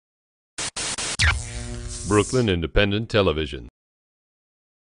Brooklyn Independent Television.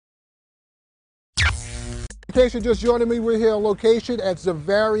 In case you're just joining me, we're here on location at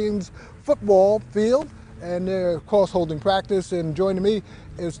Xaverian's football field, and they're, of course, holding practice. And joining me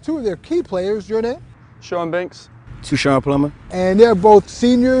is two of their key players. Your name? Brinckes. Tushaun Plummer. And they're both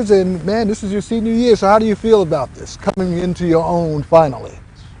seniors, and man, this is your senior year. So how do you feel about this, coming into your own finally?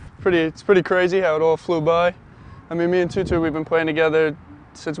 It's pretty crazy how it all flew by. I mean, me and Tutu, we've been playing together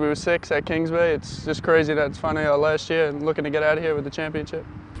since we were 6 at Kings Bay. It's just crazy that it's finally our last year and looking to get out of here with the championship.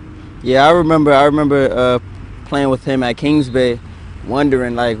 Yeah, I remember playing with him at Kings Bay,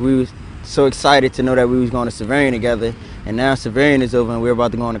 wondering, like, we was so excited to know that we was going to Xaverian together, and now Xaverian is over and we're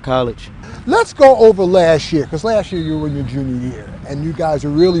about to go into college. Let's go over last year, because last year you were in your junior year, and you guys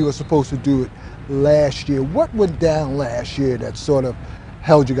really were supposed to do it last year. What went down last year that sort of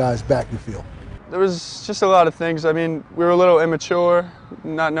held you guys back, you feel? There was just a lot of things. I mean, we were a little immature,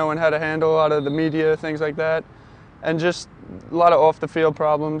 not knowing how to handle a lot of the media, things like that, and just a lot of off-the-field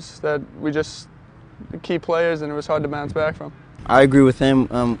problems that we just key players, and it was hard to bounce back from. I agree with him.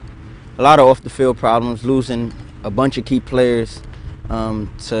 A lot of off-the-field problems, losing a bunch of key players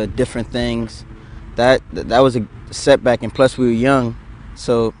to different things. That was a setback, and plus we were young,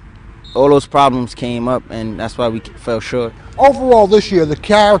 so all those problems came up, and that's why we fell short. Overall this year, the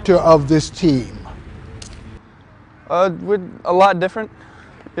character of this team? We're a lot different.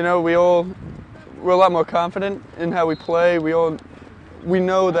 You know, we're a lot more confident in how we play. We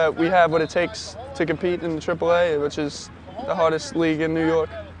know that we have what it takes to compete in the AAA, which is the hardest league in New York.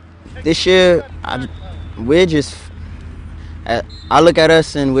 This year, I look at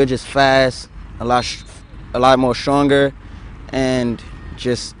us and we're just fast, a lot more stronger, and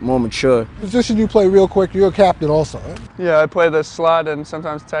just more mature. Position you play real quick, you're a captain also, right? Yeah, I play the slot and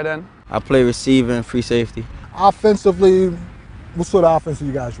sometimes tight end. I play receiver and free safety. Offensively, what sort of offense do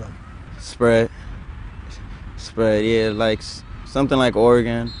you guys run? Spread, yeah, like something like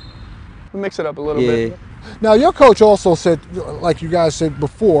Oregon. We mix it up a little bit. Now, your coach also said, like you guys said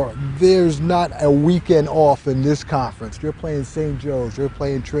before, there's not a weekend off in this conference. You're playing St. Joe's, you're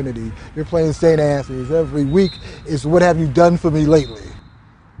playing Trinity, you're playing St. Anthony's. Every week is what have you done for me lately?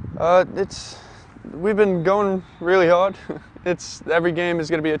 We've been going really hard. Every game is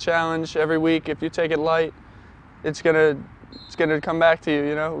going to be a challenge. Every week, if you take it light, it's gonna come back to you.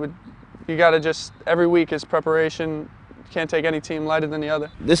 You know, you got to just, every week is preparation. You can't take any team lighter than the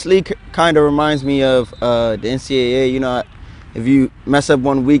other. This league kind of reminds me of the NCAA. You know, if you mess up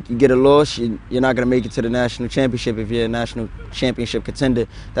one week, you get a loss, you're not going to make it to the national championship if you're a national championship contender.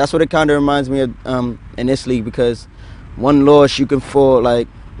 That's what it kind of reminds me of in this league, because one loss you can fall, like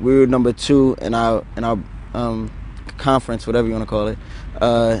we were number 2 in our conference, whatever you want to call it,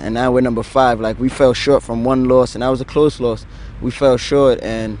 and now we're number 5. Like, we fell short from one loss, and that was a close loss. We fell short,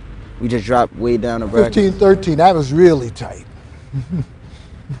 and we just dropped way down the bracket. 15-13, that was really tight.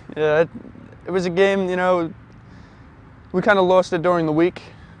 Yeah, it was a game, you know, we kind of lost it during the week.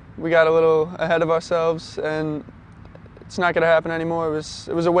 We got a little ahead of ourselves, and it's not going to happen anymore. It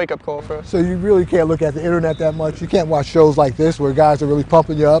was a wake-up call for us. So you really can't look at the internet that much. You can't watch shows like this where guys are really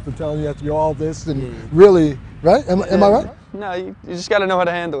pumping you up and telling you that you're all this and really, right? Am I right? No, you just got to know how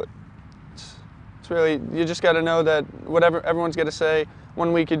to handle it. It's really, you just got to know that whatever everyone's going to say,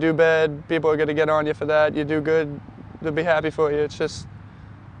 one week you do bad, people are going to get on you for that. You do good, they'll be happy for you. It's just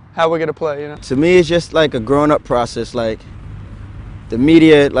how we're going to play, you know? To me, it's just like a grown-up process. Like, the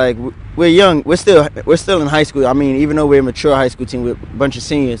media, like, we're young. We're still in high school. I mean, even though we're a mature high school team with a bunch of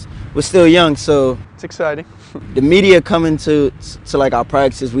seniors, we're still young, so it's exciting. The media coming to like our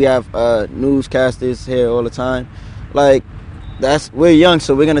practices. We have newscasters here all the time. Like, we're young,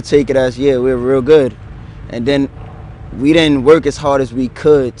 so we're gonna take it as, yeah, we're real good, and then we didn't work as hard as we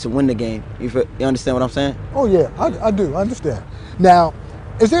could to win the game. You understand what I'm saying? Oh yeah, I do. I understand. Now,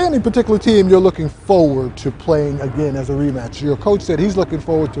 is there any particular team you're looking forward to playing again as a rematch? Your coach said he's looking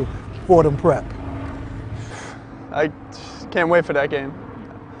forward to Fordham Prep. I can't wait for that game.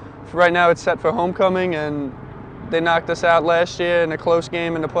 Right now it's set for homecoming, and they knocked us out last year in a close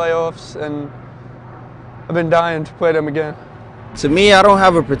game in the playoffs, and I've been dying to play them again. To me, I don't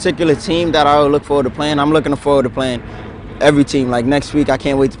have a particular team that I would look forward to playing. I'm looking forward to playing every team. Like, next week, I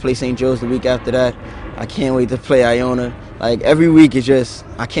can't wait to play St. Joe's. The week after that, I can't wait to play Iona. Like, every week is just,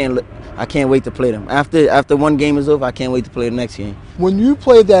 I can't wait to play them. After one game is over, I can't wait to play the next game. When you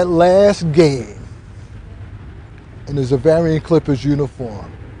played that last game in the Xaverian Clippers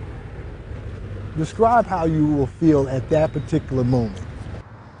uniform, describe how you will feel at that particular moment.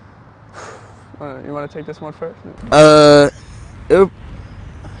 You want to take this one first?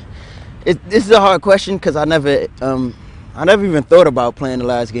 This is a hard question because I never even thought about playing the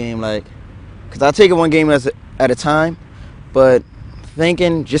last game. Like, because I take it one game at a time. But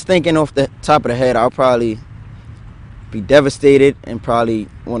just thinking off the top of the head, I'll probably be devastated and probably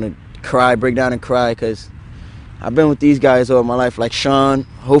want to cry, break down and cry, because I've been with these guys all my life. Like Sean,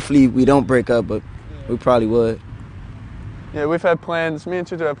 hopefully we don't break up, but we probably would. Yeah, we've had plans, me and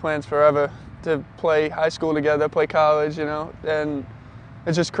Tutu have plans forever to play high school together, play college, you know, and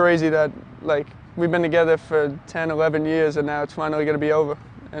it's just crazy that, like, we've been together for 10, 11 years, and now it's finally going to be over,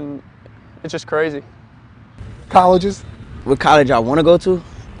 and it's just crazy. Colleges? What college I want to go to?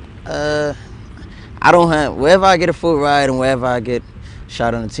 I don't have, wherever I get a full ride and wherever I get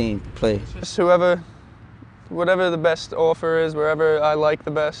shot on the team, play. Just whatever the best offer is, wherever I like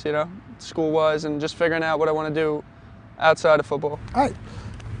the best, you know, school-wise, and just figuring out what I want to do outside of football. All right.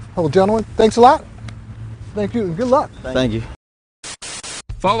 Hello, gentlemen. Thanks a lot. Thank you, and good luck. Thank you.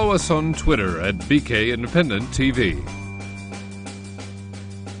 Follow us on Twitter at BK Independent TV.